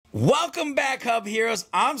Welcome back, Hub Heroes.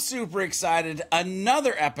 I'm super excited.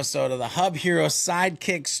 Another episode of the HubHeroes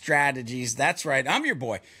Sidekick Strategies. That's right. I'm your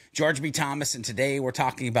boy, George B. Thomas, and today we're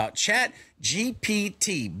talking about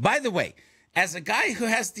ChatGPT. By the way, as a guy who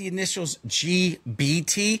has the initials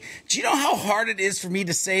GBT, do you know how hard it is for me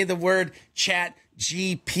to say the word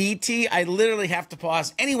ChatGPT? I literally have to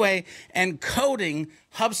pause. Anyway, and coding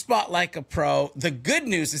HubSpot like a pro. The good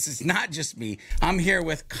news is it's not just me. I'm here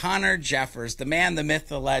with Connor Jeffers, the man, the myth,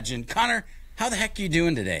 the legend. Connor, how the heck are you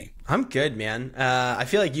doing today? I'm good, man. I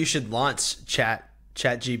feel like you should launch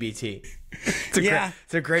ChatGPT.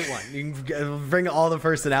 It's a great one. You can bring all the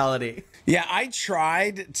personality. Yeah, I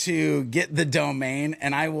tried to get the domain,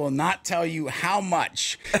 and I will not tell you how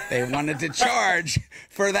much they wanted to charge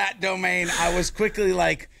for that domain. I was quickly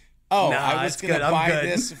like, I was going to buy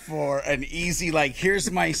this for an easy, like, here's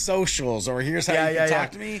my socials, or here's how you can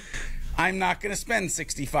talk to me. I'm not going to spend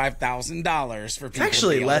 $65,000 for people. It's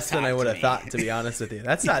actually less than I would have thought, to be honest with you.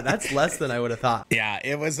 That's less than I would have thought. Yeah,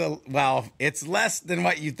 it was it's less than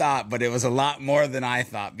what you thought, but it was a lot more than I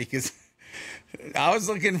thought, because I was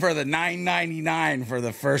looking for the $9.99 for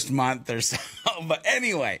the first month or so. But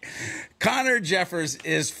anyway, Connor Jeffers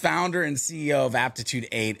is founder and CEO of Aptitude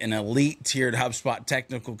 8, an elite tiered HubSpot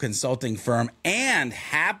technical consulting firm, and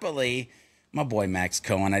happily, my boy Max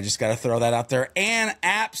Cohen, I just got to throw that out there, and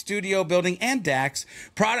App Studio Building and DAX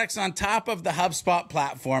products on top of the HubSpot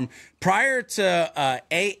platform. Prior to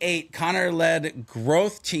A8, Connor led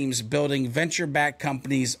growth teams building venture-backed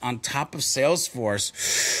companies on top of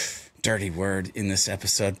Salesforce. Dirty word in this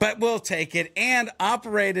episode, but we'll take it. And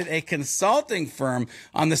operated a consulting firm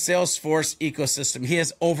on the Salesforce ecosystem. He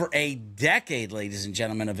has over a decade, ladies and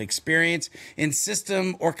gentlemen, of experience in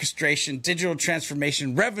system orchestration, digital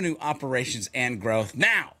transformation, revenue operations, and growth.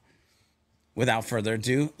 Now, without further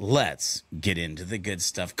ado, let's get into the good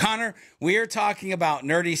stuff. Connor, we are talking about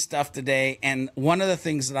nerdy stuff today, and one of the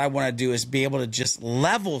things that I want to do is be able to just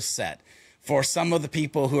level set for some of the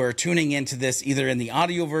people who are tuning into this, either in the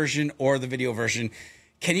audio version or the video version.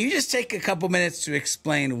 Can you just take a couple minutes to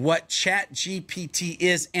explain what ChatGPT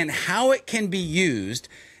is and how it can be used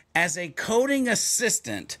as a coding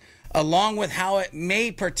assistant, along with how it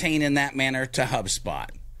may pertain in that manner to HubSpot?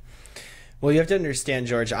 Well, you have to understand,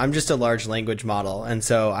 George, I'm just a large language model, and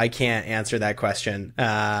so I can't answer that question. No,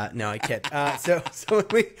 I kid. So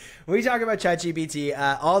when we talk about ChatGPT,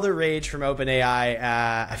 all the rage from OpenAI,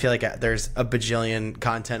 I feel like there's a bajillion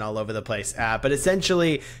content all over the place. But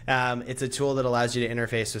essentially, it's a tool that allows you to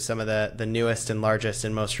interface with some of the newest and largest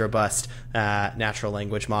and most robust natural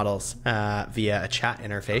language models via a chat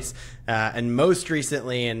interface. And most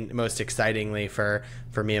recently and most excitingly for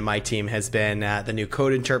me and my team has been the new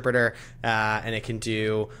code interpreter, and it can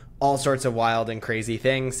do all sorts of wild and crazy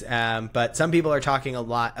things. But some people are talking a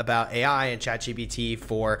lot about AI and ChatGPT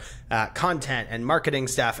for content and marketing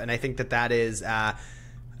stuff, and I think that is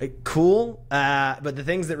cool. But the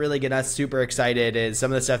things that really get us super excited is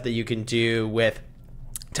some of the stuff that you can do with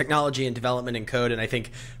technology and development and code. And I think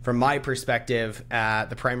from my perspective,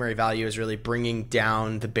 the primary value is really bringing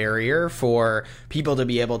down the barrier for people to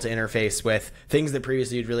be able to interface with things that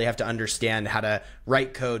previously you'd really have to understand how to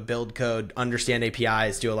write code, build code, understand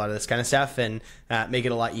APIs, do a lot of this kind of stuff, and make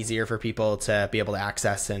it a lot easier for people to be able to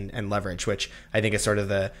access and leverage, which I think is sort of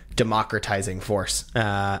the democratizing force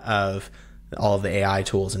of all of the AI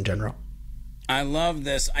tools in general. I love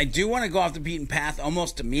this. I do want to go off the beaten path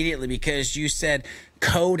almost immediately because you said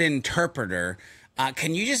code interpreter.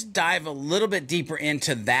 Can you just dive a little bit deeper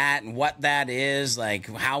into that and what that is, like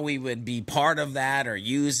how we would be part of that or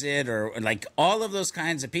use it, or like all of those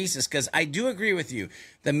kinds of pieces? Because I do agree with you.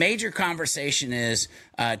 The major conversation is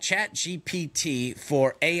ChatGPT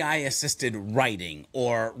for AI-assisted writing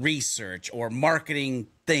or research or marketing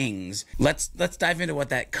things. Let's dive into what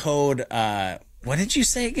that code what did you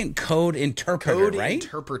say again? Code interpreter, right? Code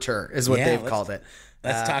interpreter is what they've called it.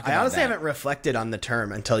 Let's talk about that. I honestly haven't reflected on the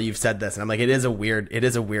term until you've said this, and I'm like, it is a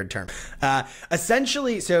weird term.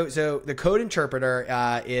 Essentially, so the code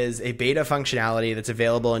interpreter is a beta functionality that's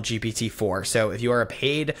available in GPT-4. So if you are a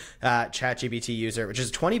paid ChatGPT user, which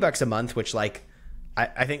is $20 a month, which I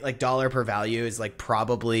think like dollar per value is like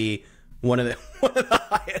probably one of the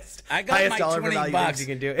highest. I got my dollar per value things you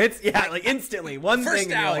can do. It's like instantly one first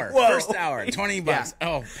thing. Hour, like, first hour, $20. Yeah.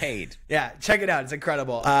 Oh, paid. Yeah, check it out. It's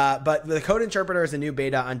incredible. But the code interpreter is a new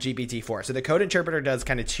beta on GPT-4. So the code interpreter does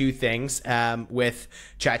kind of two things with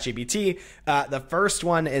ChatGPT. The first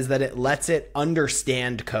one is that it lets it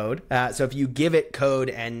understand code. So if you give it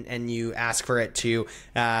code and you ask for it to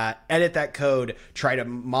edit that code, try to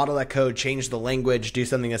model that code, change the language, do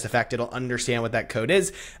something that's effective, it'll understand what that code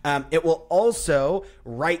is. It will will also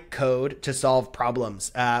write code to solve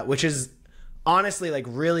problems, which is honestly like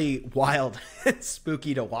really wild and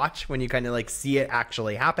spooky to watch when you kind of like see it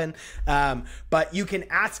actually happen. But you can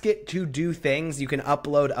ask it to do things. You can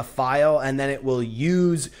upload a file and then it will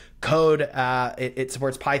use code. It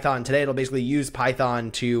supports Python today. It'll basically use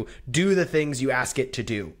Python to do the things you ask it to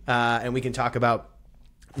do. And we can talk about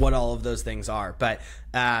what all of those things are. But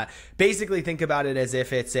basically think about it as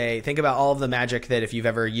if think about all of the magic that if you've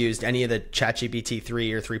ever used any of the ChatGPT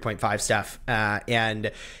 3 or 3.5 stuff,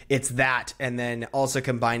 and it's that, and then also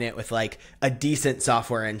combine it with like a decent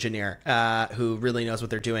software engineer who really knows what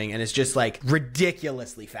they're doing and is just like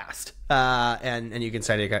ridiculously fast. And you can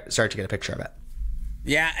start to get a picture of it.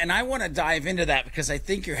 Yeah, and I want to dive into that because I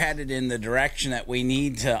think you're headed in the direction that we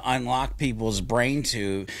need to unlock people's brain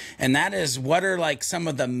to, and that is what are like some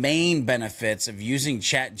of the main benefits of using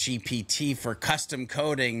ChatGPT for custom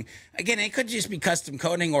coding. Again, it could just be custom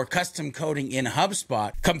coding or custom coding in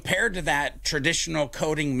HubSpot compared to that traditional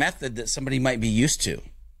coding method that somebody might be used to.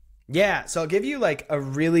 Yeah, so I'll give you like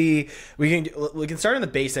we can start on the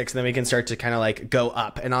basics and then we can start to kind of like go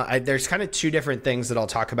up. And there's kind of two different things that I'll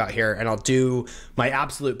talk about here, and I'll do my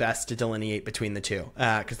absolute best to delineate between the two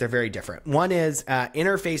because they're very different. One is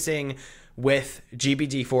interfacing with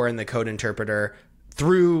GPT-4 and the code interpreter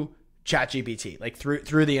through ChatGPT, like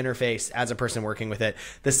through the interface as a person working with it.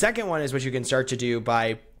 The second one is what you can start to do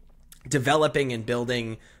by developing and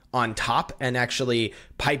building on top and actually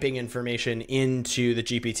piping information into the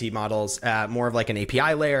GPT models, more of like an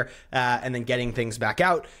API layer, and then getting things back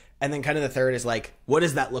out. And then kind of the third is like, what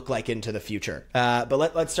does that look like into the future? But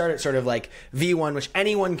let's start at sort of like V1, which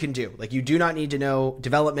anyone can do. Like you do not need to know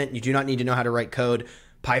development. You do not need to know how to write code.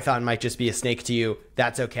 Python might just be a snake to you.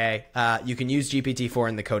 That's okay. You can use GPT-4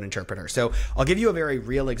 in the code interpreter. So I'll give you a very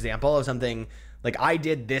real example of something like I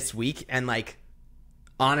did this week and like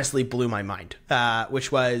honestly blew my mind,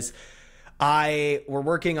 which was we're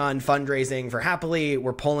working on fundraising for Happily.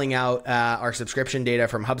 We're pulling out our subscription data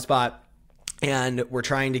from HubSpot, and we're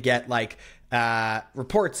trying to get like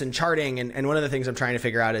reports and charting. And one of the things I'm trying to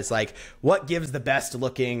figure out is like, what gives the best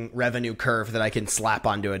looking revenue curve that I can slap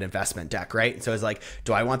onto an investment deck, right? And so it's like,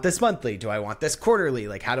 do I want this monthly? Do I want this quarterly?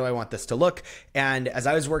 Like, how do I want this to look? And as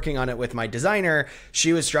I was working on it with my designer,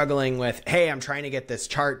 she was struggling with, hey, I'm trying to get this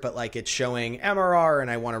chart, but like it's showing MRR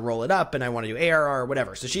and I want to roll it up and I want to do ARR or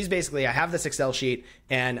whatever. So she's basically, I have this Excel sheet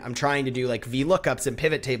and I'm trying to do like VLOOKUPs and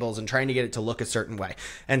pivot tables and trying to get it to look a certain way.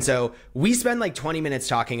 And so we spend like 20 minutes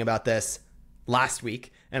talking about this last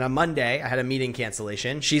week, and on Monday I had a meeting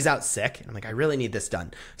cancellation. She's out sick, and I'm like, I really need this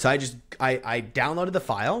done. So I downloaded the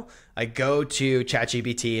file. I go to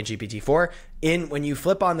ChatGPT and GPT-4. When you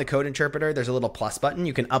flip on the code interpreter, there's a little plus button.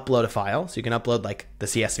 You can upload a file, so you can upload like the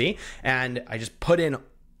CSV, and I just put in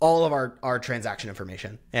all of our transaction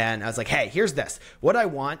information. And I was like, hey, here's this. What I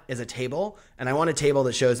want is a table, and I want a table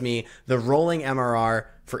that shows me the rolling MRR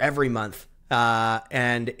for every month.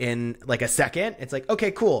 And in like a second, it's like,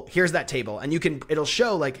 okay, cool. Here's that table. And it'll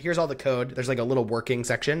show like, here's all the code. There's like a little working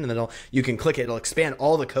section, and then you can click it. It'll expand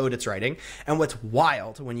all the code it's writing. And what's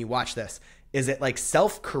wild when you watch this is it like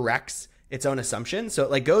self-corrects its own assumptions. So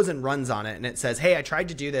it like goes and runs on it and it says, hey, I tried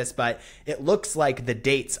to do this, but it looks like the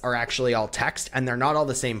dates are actually all text and they're not all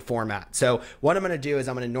the same format. So what I'm going to do is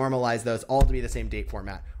I'm going to normalize those all to be the same date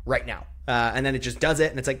format right now. And then it just does it.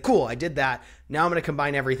 And it's like, cool, I did that. Now I'm going to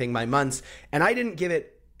combine everything by months. And I didn't give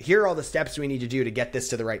it, here are all the steps we need to do to get this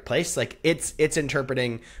to the right place. Like it's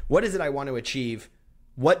interpreting, what is it I want to achieve?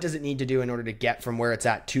 What does it need to do in order to get from where it's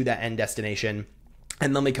at to that end destination?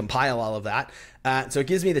 And then we compile all of that. So it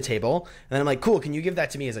gives me the table. And then I'm like, cool, can you give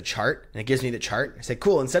that to me as a chart? And it gives me the chart. I say,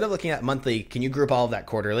 cool, instead of looking at monthly, can you group all of that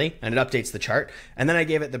quarterly? And it updates the chart. And then I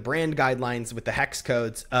gave it the brand guidelines with the hex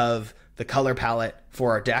codes of the color palette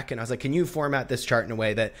for our deck. And I was like, can you format this chart in a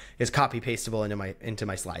way that is copy pastable into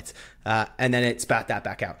my slides? And then it spat that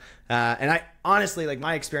back out. And I honestly, like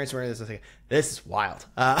my experience where this was like, this is wild.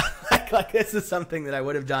 Like this is something that I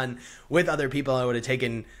would have done with other people. I would have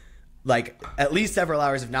taken like at least several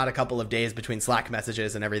hours, if not a couple of days between Slack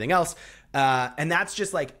messages and everything else. And that's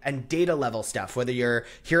just like, and data level stuff, whether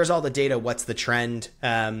here's all the data, what's the trend.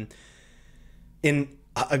 In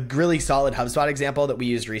a really solid HubSpot example that we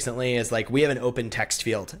used recently is like, we have an open text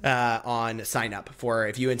field on sign up for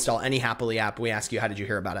if you install any Happily app, we ask you, how did you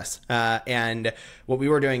hear about us? And what we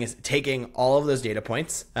were doing is taking all of those data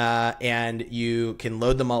points and you can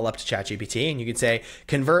load them all up to ChatGPT and you can say,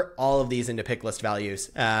 convert all of these into pick list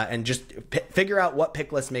values and just figure out what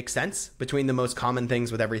pick list makes sense between the most common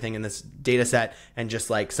things with everything in this data set and just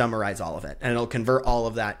like summarize all of it. And it'll convert all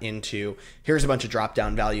of that into, here's a bunch of drop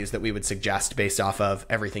down values that we would suggest based off of of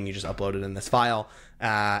everything you just uploaded in this file.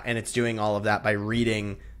 And it's doing all of that by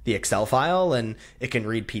reading the Excel file, and it can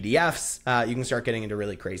read PDFs. You can start getting into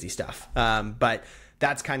really crazy stuff. But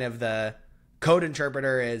that's kind of the code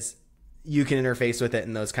interpreter, is you can interface with it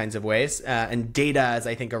in those kinds of ways. And data is,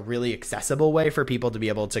 I think, a really accessible way for people to be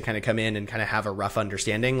able to kind of come in and kind of have a rough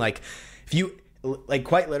understanding. Like if you, like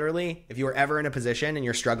quite literally, if you were ever in a position and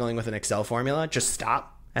you're struggling with an Excel formula, just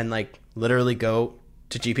stop and like literally go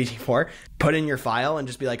to GPT-4, put in your file and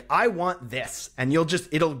just be like, I want this. And it'll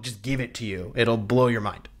just give it to you. It'll blow your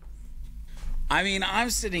mind. I mean, I'm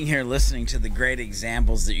sitting here listening to the great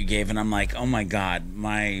examples that you gave, and I'm like, oh my God,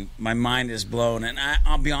 my mind is blown. And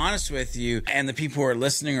I'll be honest with you, and the people who are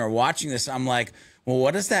listening or watching this, I'm like, well,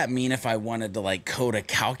 what does that mean if I wanted to like code a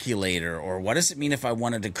calculator? Or what does it mean if I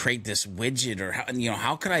wanted to create this widget? Or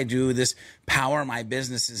how could I do this, power my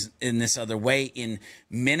businesses in this other way in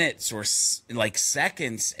minutes or like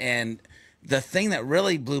seconds? And the thing that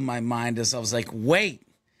really blew my mind is I was like, wait,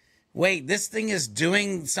 this thing is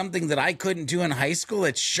doing something that I couldn't do in high school.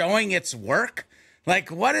 It's showing its work. Like,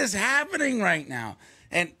 what is happening right now?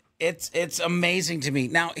 And it's amazing to me.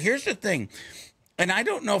 Now, here's the thing. And I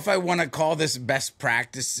don't know if I want to call this best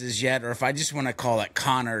practices yet, or if I just want to call it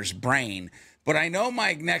Connor's brain. But I know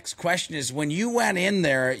my next question is, when you went in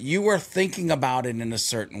there, you were thinking about it in a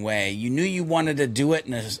certain way. You knew you wanted to do it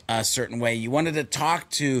in a certain way. You wanted to talk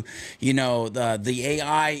to, the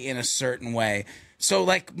AI in a certain way. So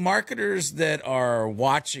like marketers that are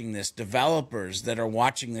watching this, developers that are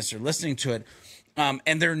watching this or listening to it,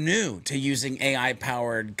 and they're new to using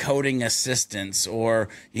AI-powered coding assistants, or,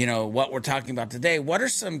 what we're talking about today, what are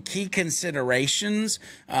some key considerations,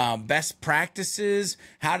 best practices?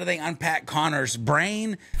 How do they unpack Connor's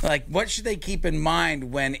brain? Like, what should they keep in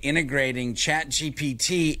mind when integrating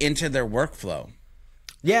ChatGPT into their workflow?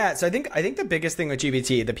 Yeah, so I think the biggest thing with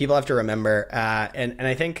GPT that people have to remember, and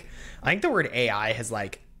I think the word AI has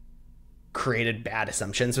like created bad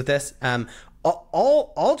assumptions with this.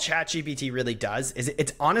 All ChatGPT really does is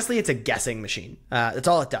it's a guessing machine. That's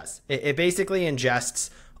all it does. It basically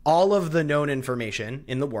ingests all of the known information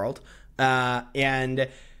in the world, and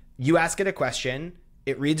you ask it a question.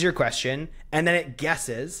 It reads your question, and then it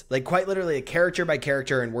guesses, like quite literally, character by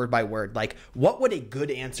character and word by word, like what would a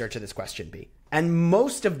good answer to this question be? And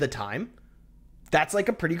most of the time, that's like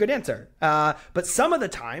a pretty good answer. But some of the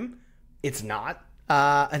time, it's not.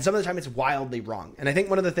 And some of the time, it's wildly wrong. And I think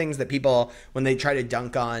one of the things that people, when they try to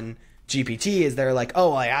dunk on GPT, is they're like,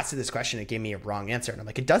 oh, well, I asked it this question, it gave me a wrong answer. And I'm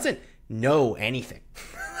like, it doesn't know anything.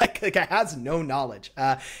 like it has no knowledge.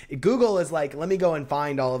 Google is like, let me go and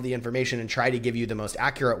find all of the information and try to give you the most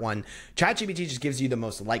accurate one. ChatGPT just gives you the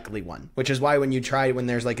most likely one, which is why when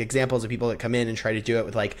there's like examples of people that come in and try to do it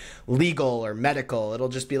with like legal or medical, it'll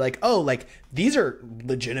just be like, oh, like these are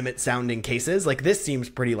legitimate sounding cases. Like this seems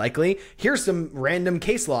pretty likely. Here's some random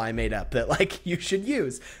case law I made up that like you should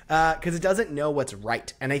use, because it doesn't know what's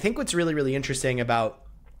right. And I think what's really, really interesting about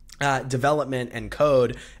development and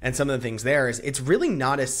code and some of the things there is it's really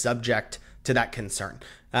not as subject to that concern.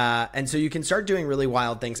 And so you can start doing really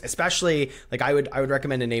wild things, especially like I would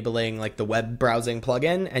recommend enabling like the web browsing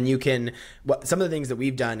plugin. And some of the things that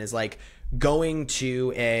we've done is like going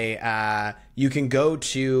to you can go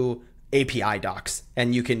to API docs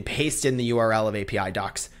and you can paste in the URL of API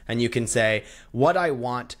docs and you can say, what I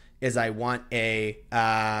want is I want a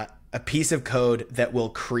piece of code that will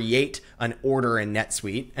create an order in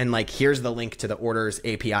NetSuite. And like, here's the link to the orders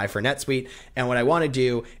API for NetSuite. And what I want to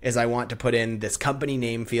do is I want to put in this company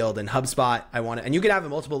name field in HubSpot. And you can have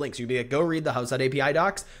multiple links. You'd be like, go read the HubSpot API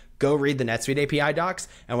docs, go read the NetSuite API docs.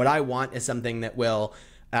 And what I want is something that will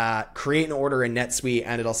create an order in NetSuite,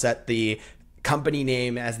 and it'll set the company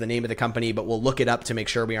name as the name of the company, but we'll look it up to make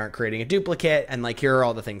sure we aren't creating a duplicate. And like, here are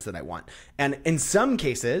all the things that I want. And in some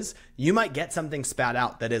cases, you might get something spat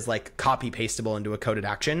out that is like copy pastable into a coded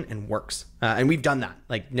action and works. And we've done that,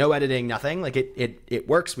 like no editing, nothing, like it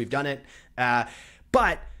works. We've done it.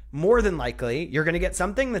 But more than likely, you're going to get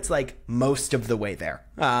something that's like most of the way there.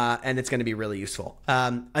 And it's going to be really useful.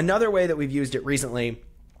 Another way that we've used it recently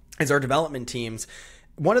is our development teams.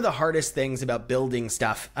 One of the hardest things about building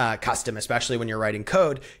stuff custom, especially when you're writing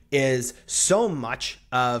code, is so much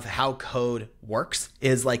of how code works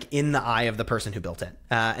is like in the eye of the person who built it.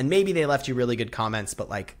 And maybe they left you really good comments, but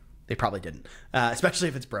like they probably didn't, especially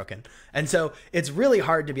if it's broken. And so it's really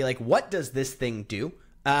hard to be like, what does this thing do?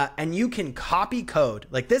 And you can copy code.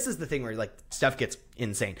 Like this is the thing where like stuff gets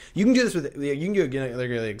insane. You can do this with, you can do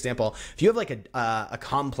another example. If you have like a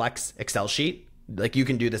complex Excel sheet, like you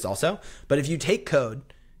can do this also. But if you take code,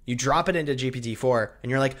 you drop it into GPT-4 and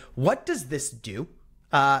you're like, what does this do?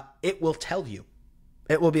 It will tell you.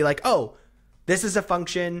 It will be like, oh, this is a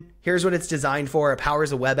function, here's what it's designed for, it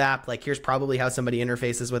powers a web app, like here's probably how somebody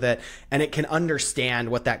interfaces with it, and it can understand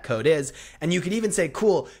what that code is. And you could even say,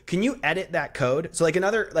 cool, can you edit that code? So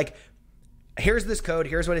like here's this code,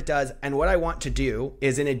 here's what it does, and what I want to do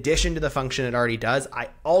is, in addition to the function it already does,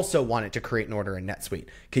 I also want it to create an order in NetSuite.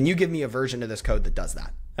 Can you give me a version of this code that does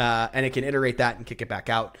that? And it can iterate that and kick it back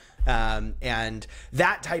out. And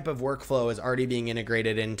that type of workflow is already being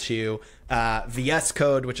integrated into VS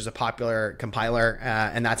Code, which is a popular compiler.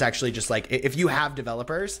 And that's actually just like, if you have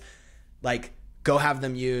developers, like go have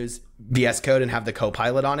them use VS Code and have the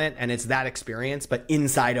Copilot on it. And it's that experience, but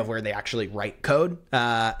inside of where they actually write code.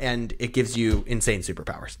 And it gives you insane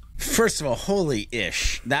superpowers. First of all, holy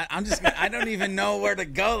ish. I don't even know where to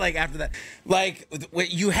go. Like after that, like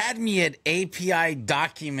you had me at API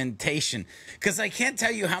documentation, because I can't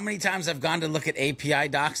tell you how many times I've gone to look at API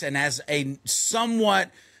docs, and as a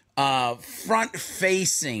somewhat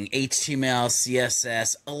front-facing HTML,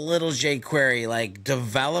 CSS, a little jQuery, like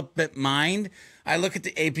development mind, I look at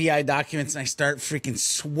the API documents and I start freaking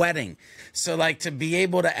sweating. So like to be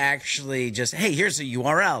able to actually just, hey, here's a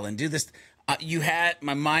URL and do this.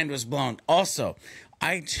 My mind was blown. Also,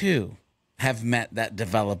 I too have met that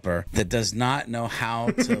developer that does not know how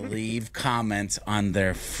to leave comments on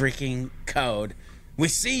their freaking code. We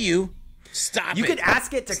see you. Stop it. You could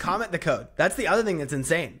ask it to comment the code. That's the other thing that's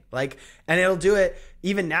insane. Like, and it'll do it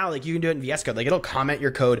even now. Like you can do it in VS Code. Like it'll comment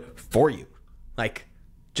your code for you. Like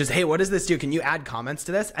just, hey, what does this do? Can you add comments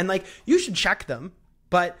to this? And like, you should check them,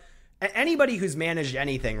 but anybody who's managed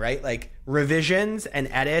anything, right? Like revisions and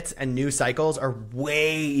edits and new cycles are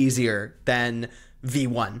way easier than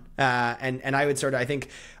V1. And I would I think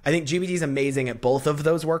GPT is amazing at both of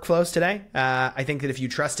those workflows today. I think that if you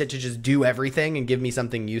trust it to just do everything and give me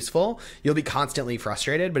something useful, you'll be constantly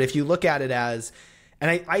frustrated. But if you look at it as, and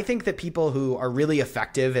I think that people who are really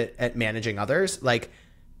effective at managing others, like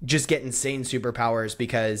just get insane superpowers,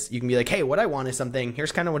 because you can be like, hey, what I want is something,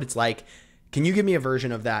 here's kind of what it's like. Can you give me a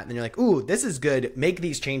version of that? And then you're like, ooh, this is good. Make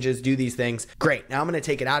these changes, do these things. Great. Now I'm going to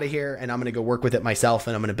take it out of here and I'm going to go work with it myself,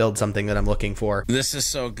 and I'm going to build something that I'm looking for. This is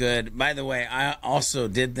so good. By the way, I also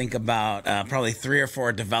did think about probably 3 or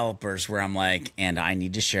 4 developers where I'm like, and I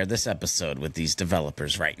need to share this episode with these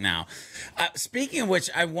developers right now. Speaking of which,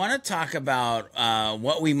 I want to talk about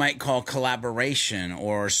what we might call collaboration,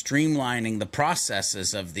 or streamlining the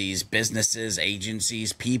processes of these businesses,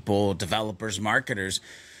 agencies, people, developers, marketers.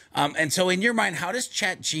 And so in your mind, how does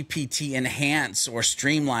ChatGPT enhance or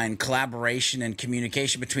streamline collaboration and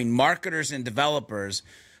communication between marketers and developers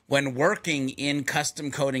when working in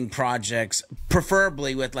custom coding projects,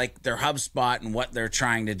 preferably with like their HubSpot and what they're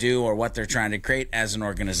trying to do or what they're trying to create as an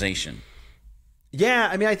organization? Yeah,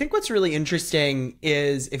 I mean, I think what's really interesting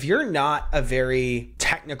is if you're not a very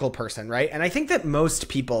technical person, right? And I think that most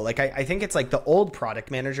people, like I think it's like the old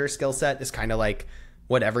product manager skill set is kind of like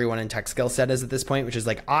what everyone in tech skill set is at this point, which is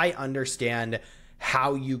like, I understand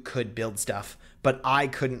how you could build stuff, but I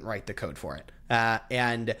couldn't write the code for it.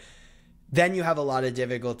 And then you have a lot of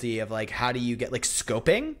difficulty of like, how do you get like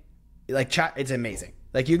scoping? Like chat, it's amazing.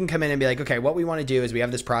 Like you can come in and be like, okay, what we want to do is we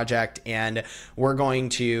have this project and we're going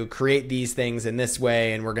to create these things in this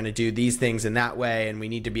way, and we're going to do these things in that way, and we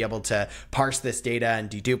need to be able to parse this data and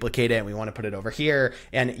deduplicate it, and we want to put it over here.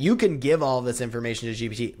 And you can give all of this information to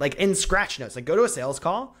GPT, like in Scratch Notes. Like go to a sales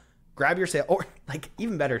call, grab your sale, or like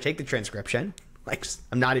even better, take the transcription. Like,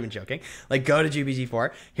 I'm not even joking. Like, go to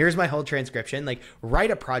GPT-4. Here's my whole transcription. Like, write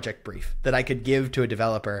a project brief that I could give to a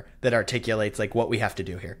developer that articulates like what we have to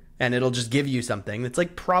do here, and it'll just give you something that's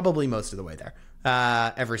like probably most of the way there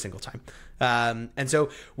every single time. And so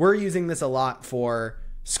we're using this a lot for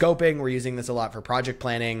scoping. We're using this a lot for project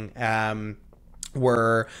planning.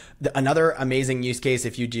 Another amazing use case,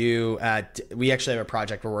 if you do, we actually have a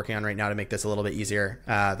project we're working on right now to make this a little bit easier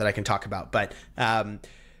that I can talk about, but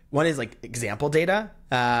one is like example data.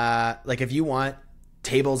 Like if you want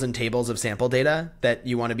tables and tables of sample data that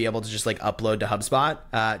you want to be able to just like upload to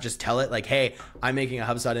HubSpot, just tell it like, hey, I'm making a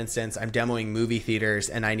HubSpot instance. I'm demoing movie theaters,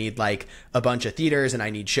 and I need like a bunch of theaters, and I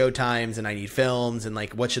need show times, and I need films, and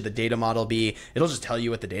like what should the data model be? It'll just tell you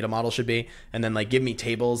what the data model should be, and then like give me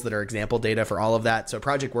tables that are example data for all of that. So a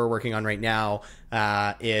project we're working on right now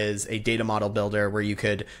is a data model builder where you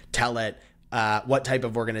could tell it, what type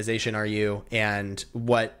of organization are you, and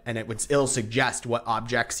it'll suggest what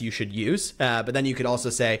objects you should use. But then you could also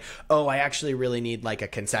say, oh, I actually really need like a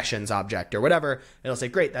concessions object or whatever. It'll say,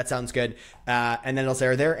 great, that sounds good. And then it'll say,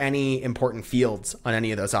 are there any important fields on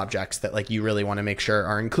any of those objects that like you really want to make sure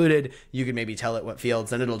are included? You could maybe tell it what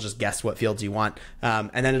fields, and it'll just guess what fields you want.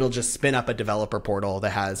 And then it'll just spin up a developer portal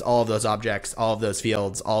that has all of those objects, all of those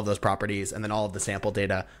fields, all of those properties, and then all of the sample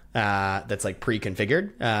data that's like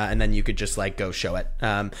pre-configured, and then you could just like go show it.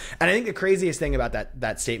 And I think the craziest thing about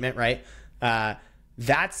that statement, right?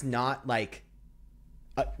 That's not like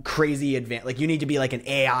a crazy advanced. Like you need to be like an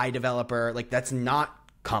AI developer. Like that's not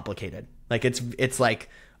complicated. Like it's like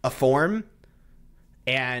a form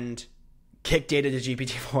and kick data to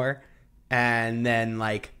GPT-4, and then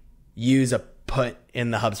like use a put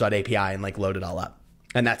in the HubSpot API and like load it all up,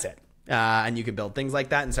 and that's it. And you can build things like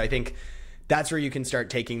that. And so I think that's where you can start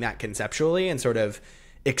taking that conceptually and sort of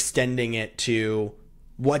extending it to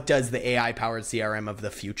what does the AI powered CRM of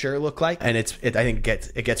the future look like? And I think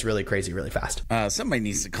it gets really crazy really fast. Somebody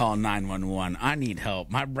needs to call 911. I need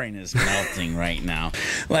help. My brain is melting right now.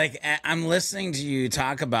 Like I'm listening to you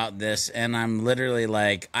talk about this, and I'm literally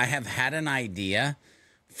like, I have had an idea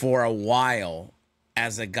for a while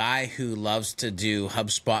as a guy who loves to do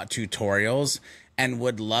HubSpot tutorials and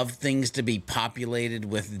would love things to be populated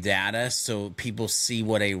with data so people see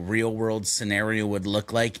what a real world scenario would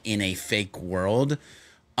look like in a fake world.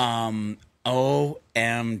 OMG.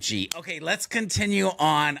 Okay, let's continue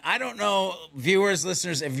on. I don't know, viewers,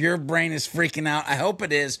 listeners, if your brain is freaking out. I hope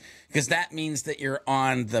it is, because that means that you're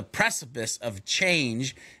on the precipice of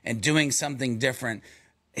change and doing something different.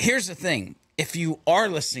 Here's the thing. If you are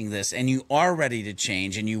listening to this and you are ready to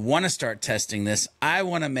change and you want to start testing this, I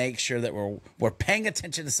want to make sure that we're paying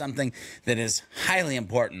attention to something that is highly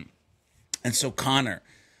important. And so, Connor,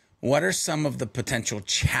 what are some of the potential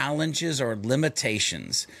challenges or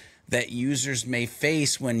limitations that users may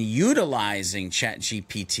face when utilizing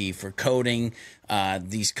ChatGPT for coding,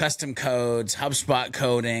 these custom codes, HubSpot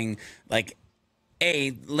coding, like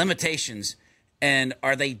limitations, and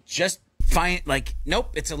are they just fine, like,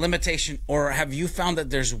 nope, it's a limitation, or have you found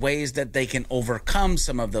that there's ways that they can overcome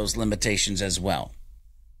some of those limitations as well?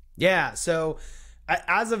 Yeah, so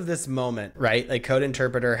as of this moment, right, like Code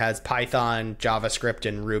Interpreter has Python, JavaScript,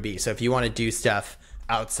 and Ruby. So if you want to do stuff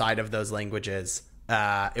outside of those languages,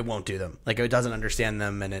 it won't do them. Like it doesn't understand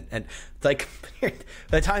them, and like by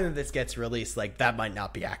the time that this gets released, like that might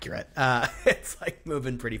not be accurate. It's like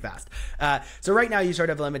moving pretty fast. So right now you sort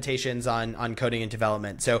of have limitations on coding and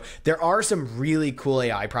development. So there are some really cool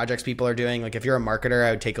AI projects people are doing. Like if you're a marketer,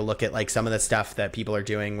 I would take a look at like some of the stuff that people are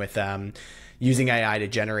doing with using AI to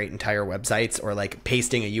generate entire websites, or like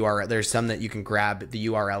pasting a URL. There's some that you can grab the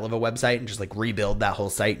URL of a website and just like rebuild that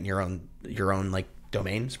whole site in your own like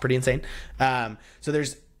domain. It's pretty insane. So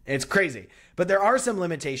it's crazy, but there are some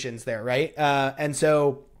limitations there, right? And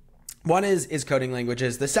so one is coding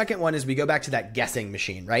languages. The second one is we go back to that guessing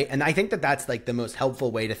machine, right? And I think that that's like the most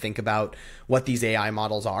helpful way to think about what these AI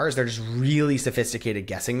models are, is they're just really sophisticated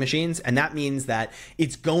guessing machines. And that means that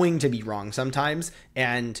it's going to be wrong sometimes.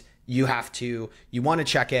 And you want to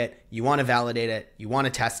check it, you want to validate it, you want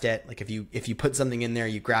to test it. Like if you put something in there,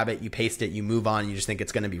 you grab it, you paste it, you move on, you just think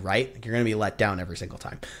it's going to be right. Like you're going to be let down every single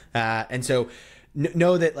time. And so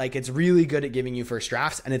know that like it's really good at giving you first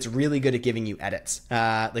drafts, and it's really good at giving you edits.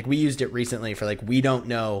 Like we used it recently for like, we don't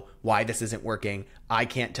know why this isn't working. I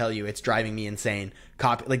can't tell you, it's driving me insane.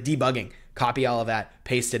 Like debugging. Copy all of that,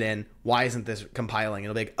 paste it in. Why isn't this compiling?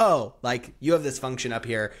 It'll be like, oh, like you have this function up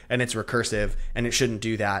here and it's recursive and it shouldn't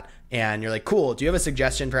do that. And you're like, cool, do you have a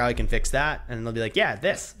suggestion for how I can fix that? And they'll be like, yeah,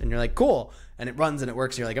 this. And you're like, cool. And it runs and it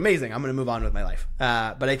works. And you're like, amazing, I'm going to move on with my life.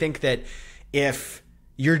 But I think that if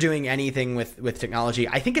you're doing anything with technology,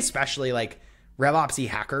 I think especially like RevOpsy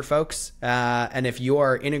hacker folks, and if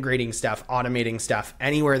you're integrating stuff, automating stuff,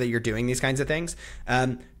 anywhere that you're doing these kinds of things,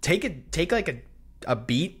 take like a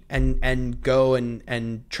beat and go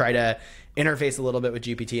and try to interface a little bit with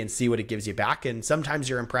GPT and see what it gives you back. And sometimes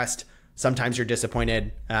you're impressed, sometimes you're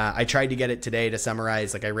disappointed. I tried to get it today to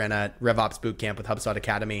summarize, like I ran a RevOps bootcamp with HubSpot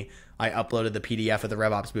Academy. I uploaded the PDF of the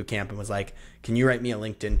RevOps bootcamp and was like, can you write me a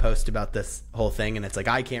LinkedIn post about this whole thing? And it's like,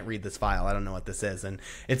 I can't read this file. I don't know what this is. And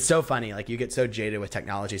it's so funny. Like you get so jaded with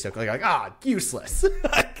technology. So like useless.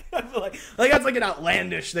 like that's like an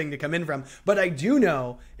outlandish thing to come in from. But I do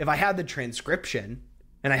know if I had the transcription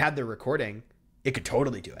and I had the recording, it could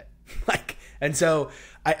totally do it. And so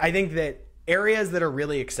I think that areas that are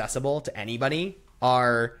really accessible to anybody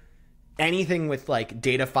are anything with like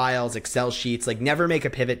data files, Excel sheets. Like never make a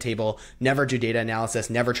pivot table, never do data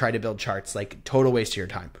analysis, never try to build charts. Like total waste of your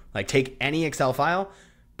time. Like take any Excel file,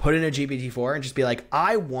 put in a GPT-4 and just be like,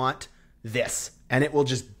 I want this, and it will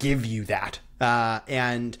just give you that.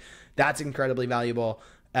 And that's incredibly valuable.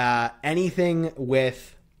 Anything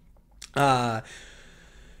with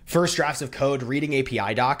first drafts of code, reading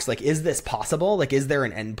API docs, like, is this possible? Like, is there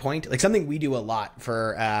an endpoint? Like, something we do a lot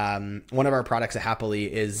for one of our products at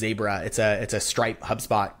Happily is Zebra. It's a Stripe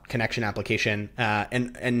HubSpot connection application.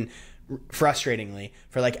 And frustratingly,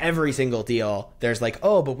 for like every single deal, there's like,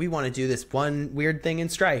 oh, but we want to do this one weird thing in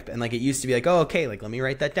Stripe. And like, it used to be like, oh, okay, like, let me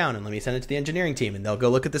write that down and let me send it to the engineering team, and they'll go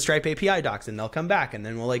look at the Stripe API docs and they'll come back, and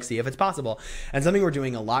then we'll like see if it's possible. And something we're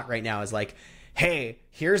doing a lot right now is like, hey,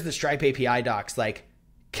 here's the Stripe API docs. Like,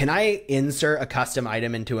 can I insert a custom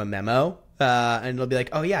item into a memo? And it'll be like,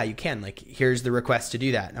 oh yeah, you can. Like, here's the request to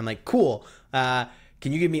do that. And I'm like, cool.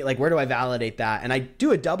 Can you give me, like, where do I validate that? And I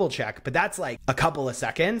do a double check, but that's like a couple of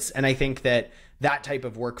seconds. And I think that type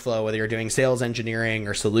of workflow, whether you're doing sales engineering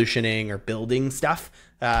or solutioning or building stuff,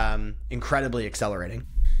 incredibly accelerating.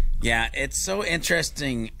 Yeah, it's so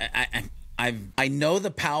interesting. I know the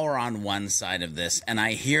power on one side of this, and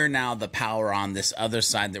I hear now the power on this other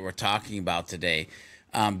side that we're talking about today.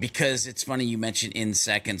 Because it's funny, you mentioned in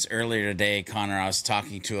seconds. Earlier today, Connor, I was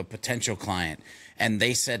talking to a potential client, and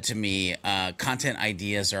they said to me, content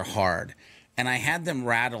ideas are hard. And I had them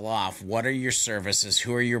rattle off, what are your services?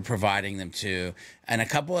 Who are you providing them to? And a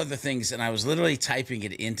couple other things. And I was literally typing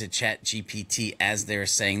it into ChatGPT as they were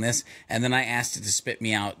saying this. And then I asked it to spit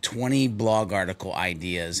me out 20 blog article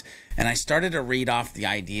ideas. And I started to read off the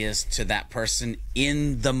ideas to that person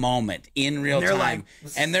in the moment, in real time.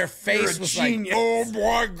 Like, and their face was genius. Like, oh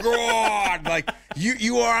my God, like,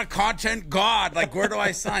 you are a content god. Like, where do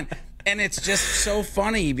I sign? And it's just so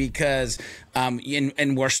funny because,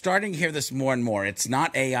 and we're starting to hear this more and more. It's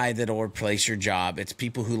not AI that will replace your job. It's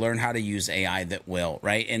people who learn how to use AI that will,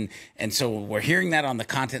 right? And so we're hearing that on the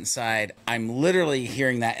content side. I'm literally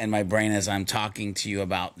hearing that in my brain as I'm talking to you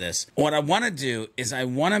about this. What I want to do is I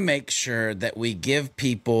want to make sure that we give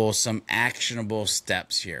people some actionable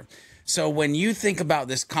steps here. So when you think about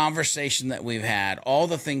this conversation that we've had, all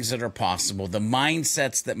the things that are possible, the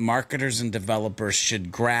mindsets that marketers and developers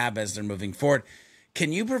should grab as they're moving forward,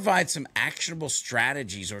 can you provide some actionable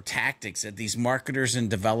strategies or tactics that these marketers and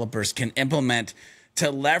developers can implement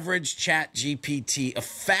to leverage ChatGPT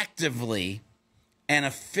effectively and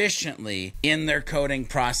efficiently in their coding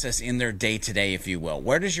process, in their day-to-day, if you will?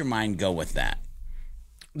 Where does your mind go with that?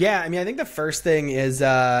 Yeah, I mean, I think the first thing is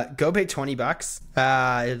go pay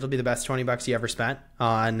 $20. It'll be the best $20 you ever spent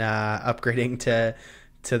on upgrading to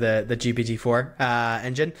the GPT-4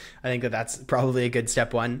 engine. I think that's probably a good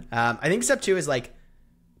step one. I think step two is like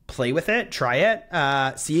play with it, try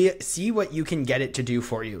it, see what you can get it to do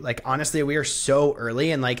for you. Like, honestly, we are so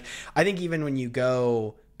early, and like, I think even when you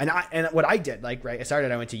go. And what I did, like, right,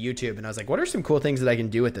 I went to YouTube and I was like, what are some cool things that I can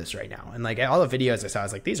do with this right now? And like, all the videos I saw, I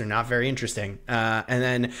was like, these are not very interesting. And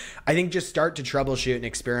then I think just start to troubleshoot and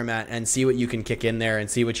experiment and see what you can kick in there and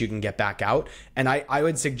see what you can get back out. And I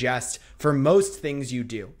would suggest for most things you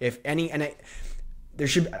do, if any,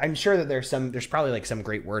 I'm sure that there's probably like some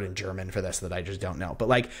great word in German for this that I just don't know. But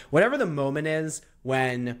like, whatever the moment is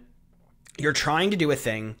when you're trying to do a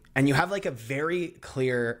thing and you have like a very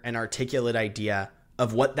clear and articulate idea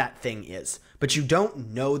of what that thing is, but you don't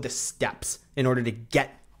know the steps in order to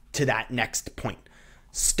get to that next point.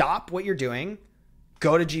 Stop what you're doing,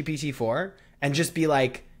 go to GPT-4 and just be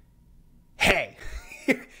like, hey,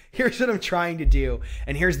 here's what I'm trying to do,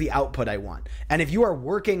 and here's the output I want. And if you are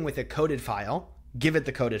working with a coded file, give it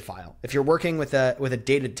the coded file. If you're working with a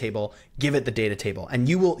data table, give it the data table, and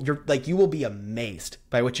you will be amazed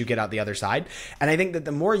by what you get out the other side. And I think that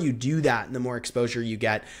the more you do that and the more exposure you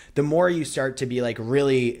get, the more you start to be like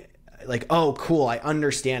really like, oh, cool, I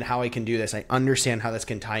understand how I can do this. I understand how this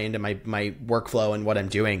can tie into my workflow and what I'm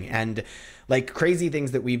doing. And like crazy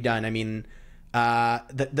things that we've done. I mean,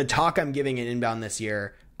 the talk I'm giving in Inbound this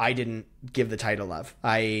year, I didn't give the title of.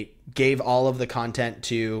 I gave all of the content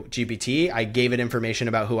to GPT. I gave it information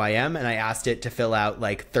about who I am, and I asked it to fill out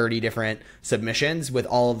like 30 different submissions with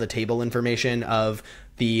all of the table information of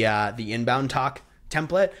the Inbound talk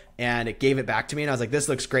template, and it gave it back to me, and I was like, this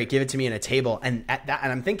looks great, give it to me in a table. And and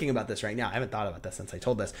I'm thinking about this right now. I haven't thought about this since I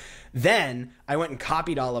told this. Then I went and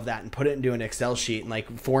copied all of that and put it into an Excel sheet and like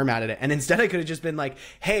formatted it. And instead I could have just been like,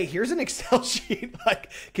 hey, here's an Excel sheet.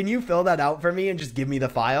 Like, can you fill that out for me and just give me the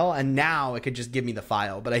file? And now it could just give me the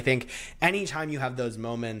file. But I think anytime you have those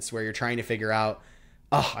moments where you're trying to figure out,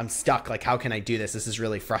 oh, I'm stuck. Like, how can I do this? This is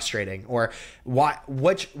really frustrating. Or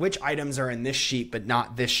which items are in this sheet, but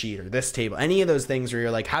not this sheet or this table? Any of those things where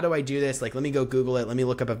you're like, how do I do this? Like, let me go Google it. Let me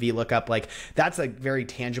look up a VLOOKUP. Like, that's a very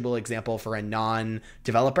tangible example for a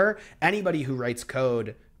non-developer. Anybody who writes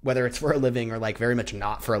code whether it's for a living or like very much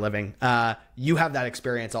not for a living, you have that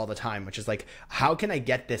experience all the time, which is like, how can I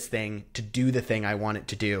get this thing to do the thing I want it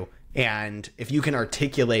to do? And if you can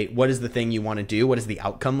articulate what is the thing you want to do, what does the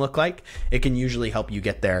outcome look like, it can usually help you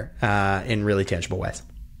get there in really tangible ways.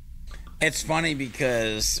 It's funny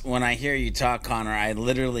because when I hear you talk, Connor, I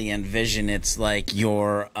literally envision it's like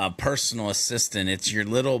your personal assistant. It's your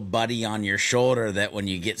little buddy on your shoulder that when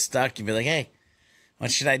you get stuck, you'll be like, hey,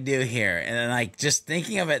 what should I do here? And then like just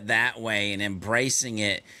thinking of it that way and embracing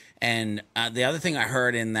it. And the other thing I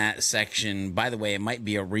heard in that section, by the way, it might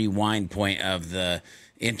be a rewind point of the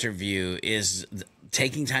interview, is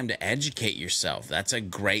taking time to educate yourself. That's a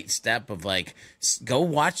great step of like, go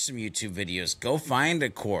watch some YouTube videos, go find a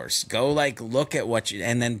course, go like look at what you,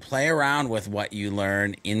 and then play around with what you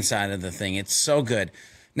learn inside of the thing. It's so good.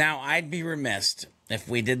 Now, I'd be remiss if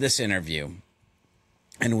we did this interview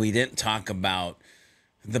and we didn't talk about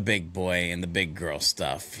the big boy and the big girl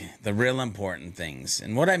stuff, the real important things.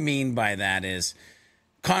 And what I mean by that is,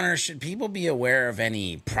 Connor, should people be aware of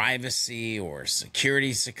any privacy or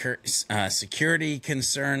security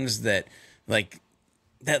concerns that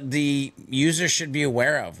the user should be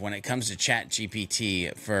aware of when it comes to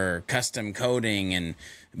ChatGPT for custom coding and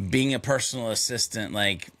being a personal assistant?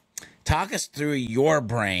 Like, talk us through your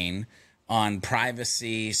brain on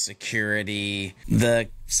privacy, security, the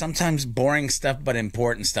sometimes boring stuff but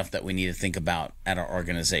important stuff that we need to think about at our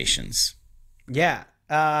organizations. Yeah.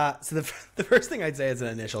 So the first thing I'd say as an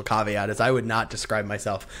initial caveat is I would not describe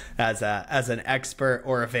myself as an expert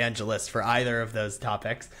or evangelist for either of those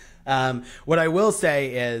topics. What I will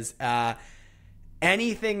say is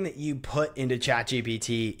anything that you put into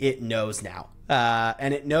ChatGPT, it knows now.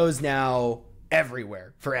 And it knows now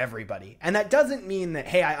everywhere for everybody. And that doesn't mean that,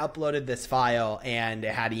 hey, I uploaded this file and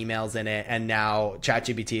it had emails in it, and now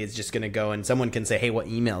ChatGPT is just going to go and someone can say, hey, what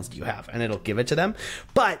emails do you have? And it'll give it to them.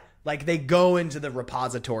 But like, they go into the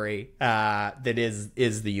repository that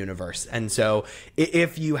is the universe. And so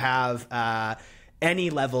if you have any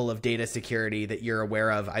level of data security that you're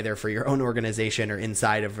aware of, either for your own organization or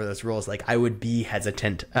inside of those rules, like, I would be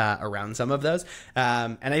hesitant around some of those.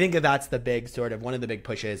 And I think that's the big sort of one of the big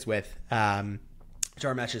pushes with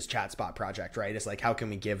Jarmesh's ChatSpot project, right? It's like, how can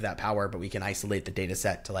we give that power, but we can isolate the data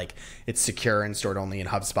set to like, it's secure and stored only in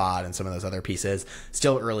HubSpot and some of those other pieces.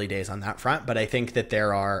 Still early days on that front, but I think that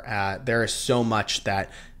there is so much that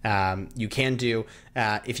you can do.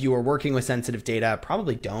 If you are working with sensitive data,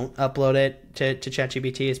 probably don't upload it to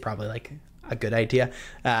ChatGPT. Is probably like a good idea.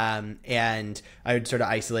 And I would sort of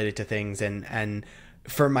isolate it to things and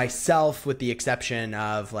for myself, with the exception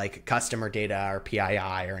of like customer data or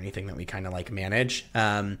PII or anything that we kind of like manage,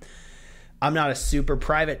 I'm not a super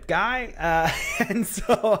private guy. And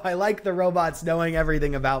so I like the robots knowing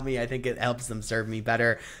everything about me. I think it helps them serve me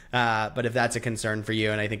better. But if that's a concern for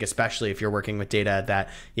you, and I think especially if you're working with data that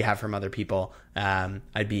you have from other people, I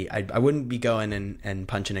wouldn't be going and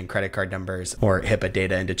punching in credit card numbers or HIPAA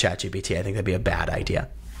data into ChatGPT. I think that'd be a bad idea.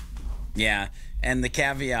 Yeah. And the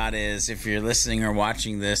caveat is, if you're listening or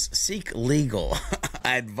watching this, seek legal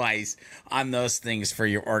advice on those things for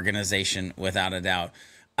your organization, without a doubt.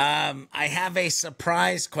 I have a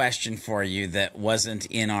surprise question for you that wasn't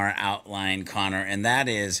in our outline, Connor, and that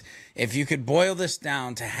is, if you could boil this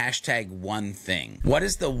down to hashtag one thing, what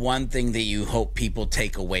is the one thing that you hope people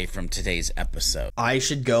take away from today's episode? I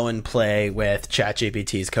should go and play with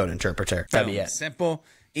ChatGPT's code interpreter. That'd be it. Simple,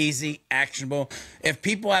 easy, actionable. If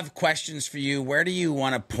people have questions for you, where do you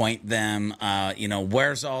want to point them?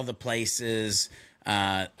 Where's all the places?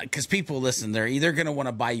 Because people, listen, they're either going to want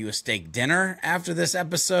to buy you a steak dinner after this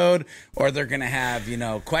episode, or they're going to have,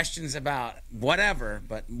 questions about whatever,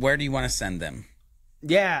 but where do you want to send them?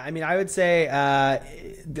 Yeah, I mean, I would say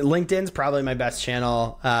LinkedIn's probably my best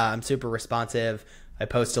channel. I'm super responsive. I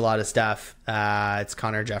post a lot of stuff. It's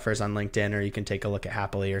Connor Jeffers on LinkedIn, or you can take a look at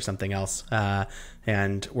Happily or something else.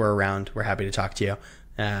 And we're around. We're happy to talk to you.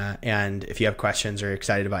 And if you have questions or you're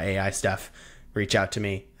excited about AI stuff, reach out to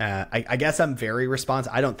me. I guess I'm very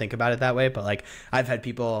responsive. I don't think about it that way, but like, I've had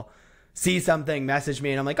people see something, message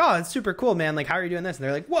me, and I'm like, oh, it's super cool, man. Like, how are you doing this? And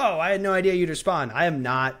they're like, whoa, I had no idea you'd respond. I am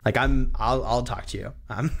not like, I'll talk to you.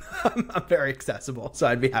 I'm very accessible, so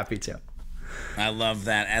I'd be happy to. I love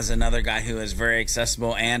that. As another guy who is very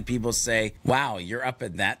accessible, and people say, wow, you're up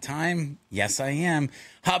at that time? Yes, I am.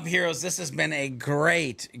 Hub Heroes, this has been a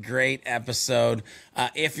great episode.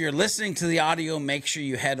 If you're listening to the audio, make sure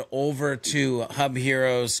you head over to Hub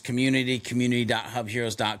Heroes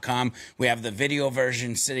community.hubheroes.com. We have the video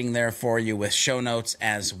version sitting there for you with show notes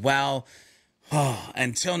as well. Oh,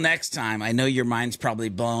 until next time, I know your mind's probably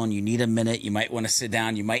blown. You need a minute. You might want to sit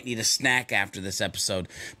down. You might need a snack after this episode.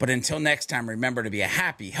 But until next time, remember to be a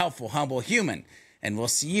happy, helpful, humble human. And we'll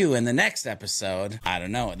see you in the next episode. I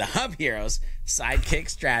don't know, the Hub Heroes Sidekick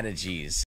Strategies.